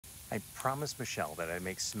I promised Michelle that I'd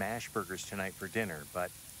make Smashburgers tonight for dinner, but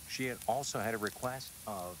she had also had a request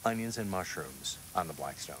of onions and mushrooms on the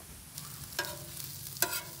Blackstone.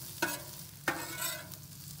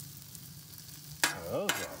 Oh,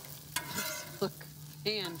 yeah. Look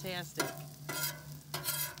fantastic.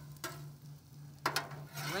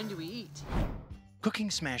 When do we eat? Cooking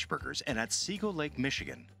Smashburgers at Otsego Lake,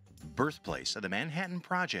 Michigan, birthplace of the Manhattan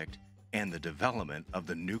Project and the development of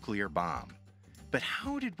the nuclear bomb. But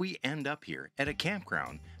how did we end up here at a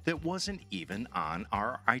campground that wasn't even on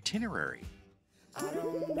our itinerary? I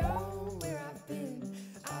don't know where I've been.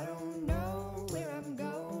 I don't know where I'm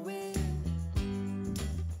going.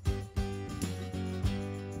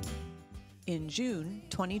 In June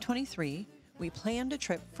 2023, we planned a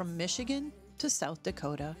trip from Michigan to South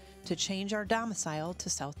Dakota to change our domicile to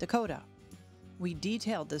South Dakota. We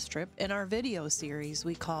detailed this trip in our video series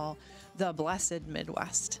we call The Blessed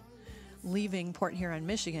Midwest. Leaving Port Huron,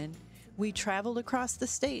 Michigan, we traveled across the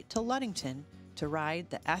state to Ludington to ride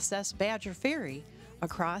the SS Badger Ferry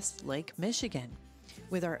across Lake Michigan,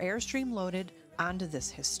 with our Airstream loaded onto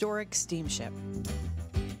this historic steamship.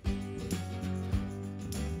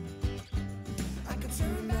 I could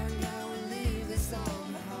turn back now and leave this all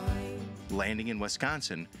behind. Landing in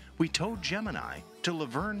Wisconsin, we towed Gemini to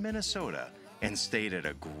Laverne, Minnesota, and stayed at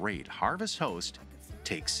a great Harvest Host,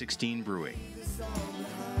 Take 16 Brewing.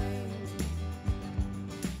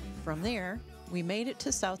 From there, we made it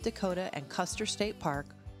to South Dakota and Custer State Park,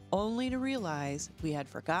 only to realize we had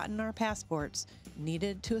forgotten our passports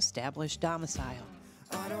needed to establish domicile.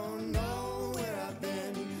 I don't know where I've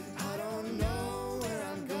been. I don't know where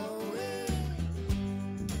I'm going.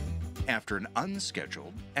 After an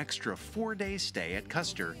unscheduled extra 4-day stay at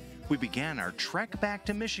Custer, we began our trek back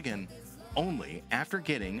to Michigan only after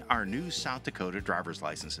getting our new South Dakota driver's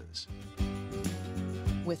licenses.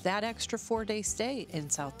 With that extra 4-day stay in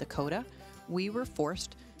South Dakota, we were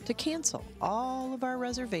forced to cancel all of our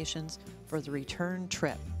reservations for the return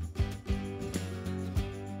trip.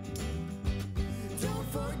 Don't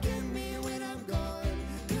forget me when I'm gone,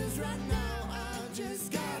 'cause right now I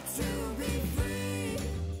just got to be free.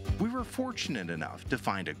 We were fortunate enough to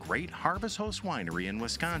find a great Harvest Host winery in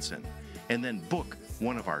Wisconsin and then book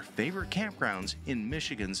one of our favorite campgrounds in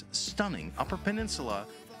Michigan's stunning Upper Peninsula,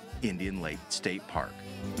 Indian Lake State Park.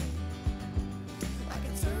 I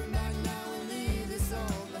can turn back now and leave this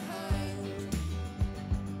all behind.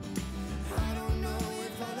 I don't know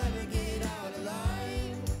if I'll ever get out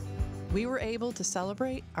alive. We were able to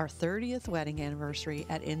celebrate our 30th wedding anniversary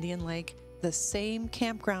at Indian Lake, the same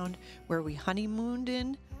campground where we honeymooned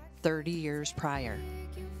in 30 years prior.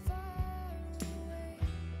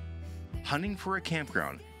 Hunting for a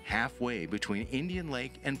campground halfway between Indian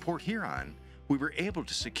Lake and Port Huron, we were able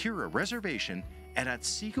to secure a reservation at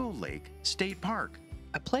Otsego Lake State Park.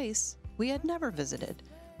 A place we had never visited.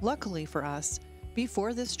 Luckily for us,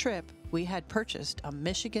 before this trip, we had purchased a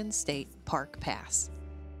Michigan State Park pass.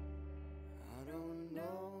 I don't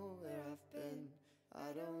know where I've been.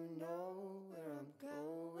 I don't know where I'm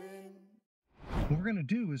going. What we're going to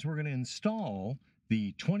do is we're going to install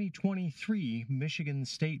the 2023 Michigan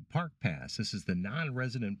State Park Pass. This is the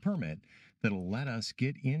non-resident permit that'll let us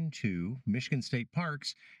get into Michigan State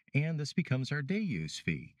Parks, and this becomes our day use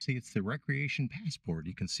fee. See, it's the recreation passport.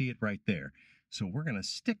 You can see it right there. So we're going to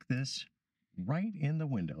stick this right in the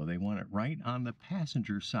window. They want it right on the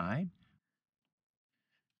passenger side.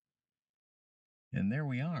 And there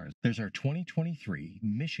we are. There's our 2023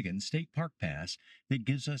 Michigan State Park Pass that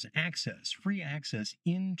gives us access, free access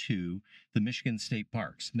into the Michigan State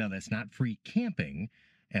Parks. Now, that's not free camping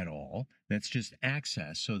at all. That's just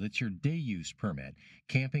access, so that's your day use permit.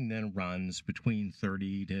 Camping then runs between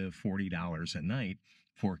 $30 to $40 a night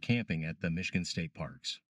for camping at the Michigan State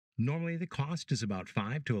Parks. Normally, the cost is about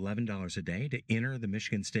 $5 to $11 a day to enter the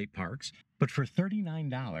Michigan State Parks, but for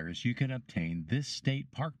 $39, you can obtain this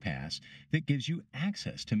state park pass that gives you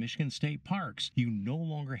access to Michigan State Parks. You no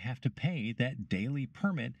longer have to pay that daily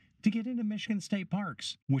permit to get into Michigan State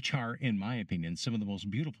Parks, which are, in my opinion, some of the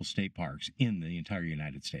most beautiful state parks in the entire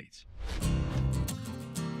United States.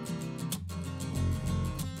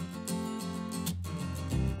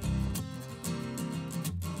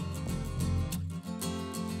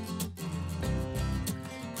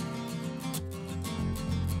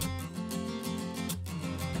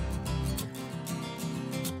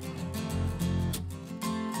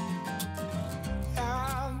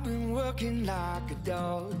 I've been working like a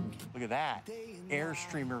dog. Look at that.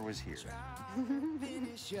 Airstreamer was here.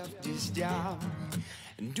 Finish up this job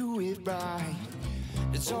and do it right.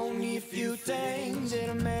 There's only a few things that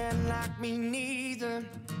a man like me needs, and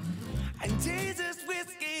Jesus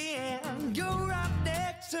whiskey and you're right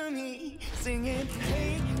next to me, singing,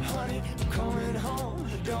 hey, honey, I'm coming home.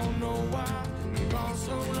 I don't know why I'm gone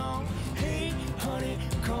so long. Hey, honey,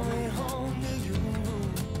 I'm coming home to you.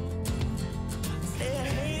 Said,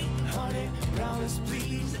 hey, honey, promise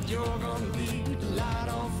please that you're gonna leave the light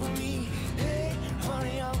on for me. Hey,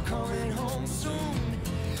 honey, I'm coming home soon.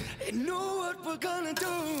 You know what we're gonna do.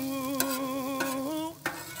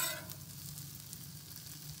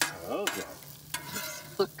 Okay.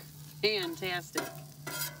 Look fantastic.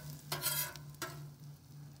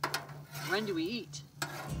 When do we eat? A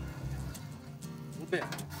little bit.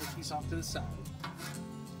 Put these off to the side.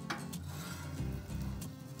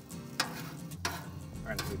 All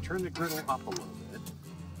right, we turn the griddle up a little bit.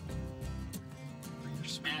 For your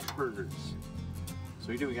Smashburgers. So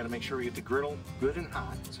we got to make sure we get the griddle good and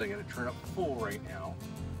hot. So I got to turn up full right now.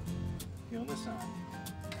 Feel this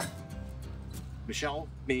on. Michelle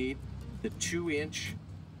made the 2-inch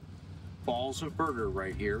balls of burger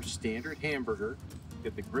right here, standard hamburger.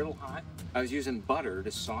 Get the griddle hot. I was using butter to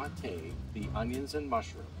saute the onions and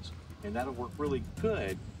mushrooms, and that'll work really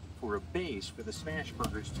good for a base for the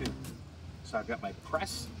Smashburgers too. So I've got my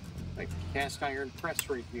press, my cast iron press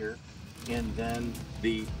right here, and then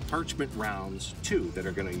the parchment rounds too that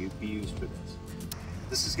are going to be used for this.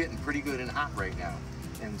 This is getting pretty good and hot right now,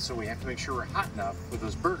 and so we have to make sure we're hot enough for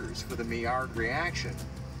those burgers for the Maillard reaction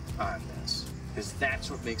on this, because that's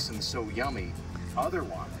what makes them so yummy.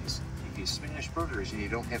 Otherwise, if you smash burgers and you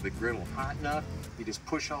don't have the griddle hot enough, you just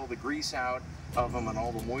push all the grease out of them and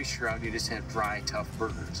all the moisture out, and you just have dry, tough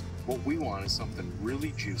burgers. What we want is something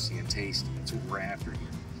really juicy and tasty. That's what we're after here.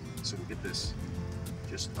 So we get this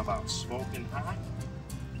just about smoking hot.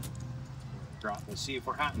 Let's see if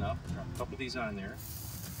we're hot enough. Drop a couple of these on there.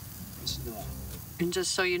 Listen to that. And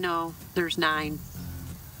just so you know, there's 9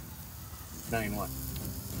 9 what?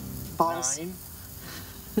 balls. 9.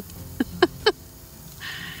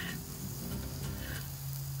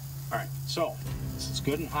 All right, so this is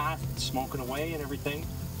good and hot, it's smoking away and everything.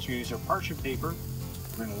 So we use our parchment paper.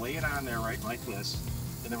 We're gonna lay it on there right like this,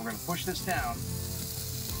 and then we're gonna push this down.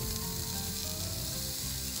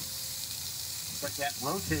 Just like that,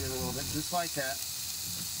 rotate it a little bit, just like that.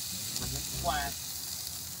 Bring it flat.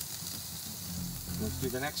 Let's do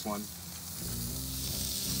the next one.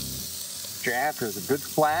 What you're after is a good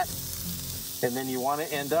flat, and then you want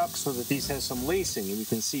to end up so that these have some lacing, and you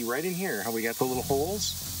can see right in here how we got the little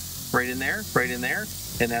holes. Right in there,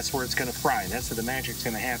 and that's where it's going to fry. That's where the magic's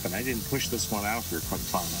going to happen. I didn't push this one out here quite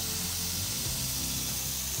far enough.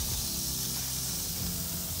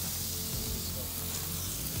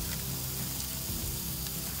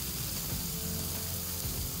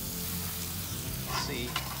 See,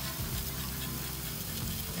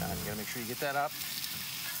 you gotta make sure you get that up.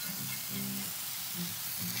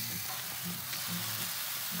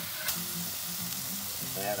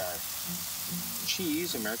 Add our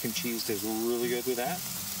cheese. American cheese does really good with that.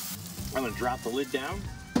 I'm going to drop the lid down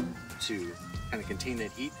to kind of contain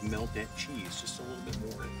that heat and melt that cheese just a little bit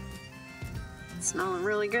more. It's smelling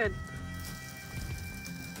really good.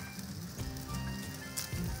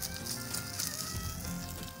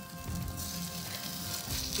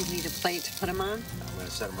 Do you need a plate to put them on? I'm going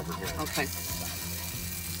to set them over here. Okay.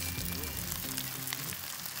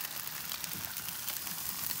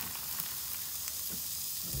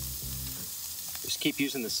 Just keep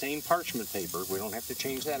using the same parchment paper. We don't have to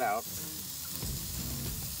change that out.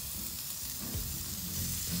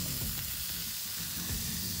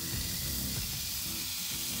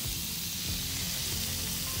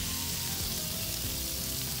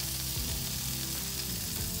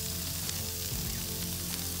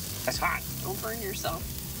 That's hot. Don't burn yourself.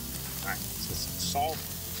 All right, so some salt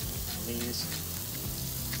on these.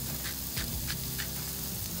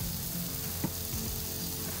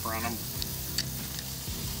 Pepper on them.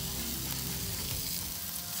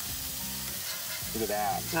 Look at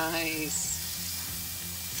that. Nice.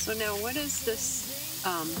 So now what is this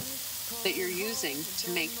that you're using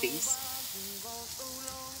to make these?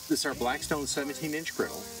 This is our Blackstone 17-inch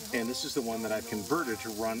griddle, and this is the one that I've converted to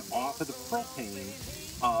run off of the propane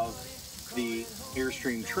of the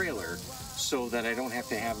Airstream trailer so that I don't have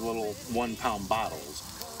to have little 1-pound bottles.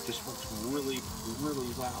 Just works really,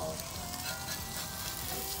 really well.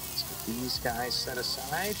 Let's get these guys set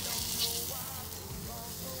aside.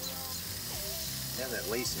 Have that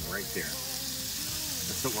lacing right there.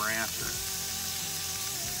 That's what we're after.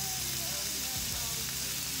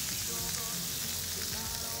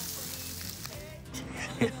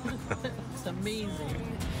 It's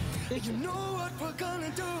amazing. You know what we're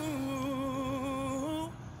gonna do.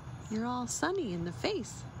 You're all sunny in the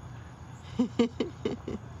face.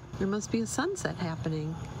 There must be a sunset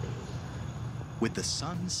happening. With the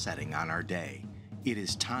sun setting on our day, it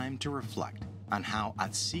is time to reflect on how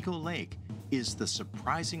Otsego Lake is the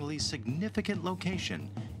surprisingly significant location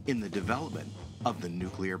in the development of the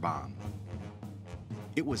nuclear bomb.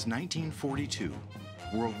 It was 1942.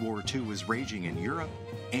 World War II was raging in Europe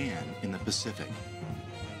and in the Pacific.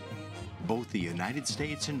 Both the United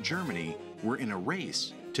States and Germany were in a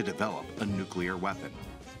race to develop a nuclear weapon.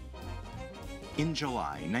 In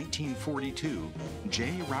July 1942,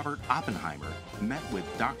 J. Robert Oppenheimer met with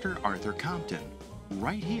Dr. Arthur Compton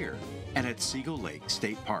right here at Otsego Lake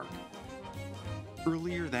State Park.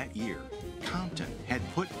 Earlier that year, Compton had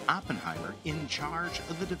put Oppenheimer in charge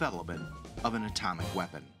of the development of an atomic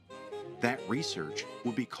weapon. That research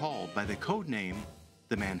would be called by the code name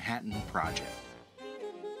the Manhattan Project.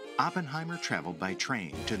 Oppenheimer traveled by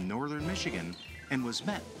train to northern Michigan and was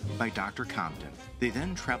met by Dr. Compton. They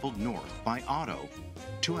then traveled north by auto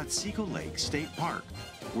to Otsego Lake State Park,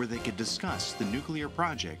 where they could discuss the nuclear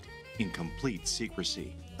project in complete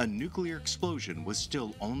secrecy. A nuclear explosion was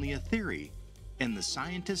still only a theory, and the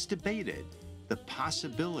scientists debated the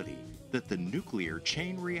possibility that the nuclear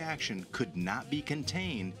chain reaction could not be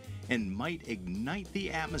contained and might ignite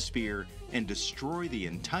the atmosphere and destroy the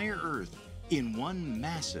entire Earth in one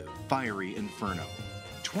massive fiery inferno.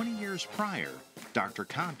 20 years prior, Dr.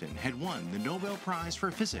 Compton had won the Nobel Prize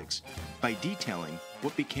for Physics by detailing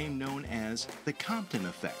what became known as the Compton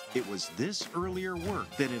effect. It was this earlier work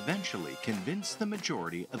that eventually convinced the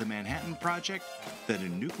majority of the Manhattan Project that a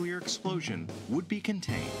nuclear explosion would be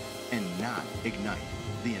contained and not ignite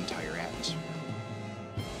the entire atmosphere.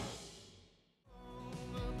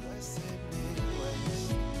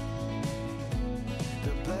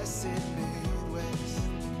 The blessed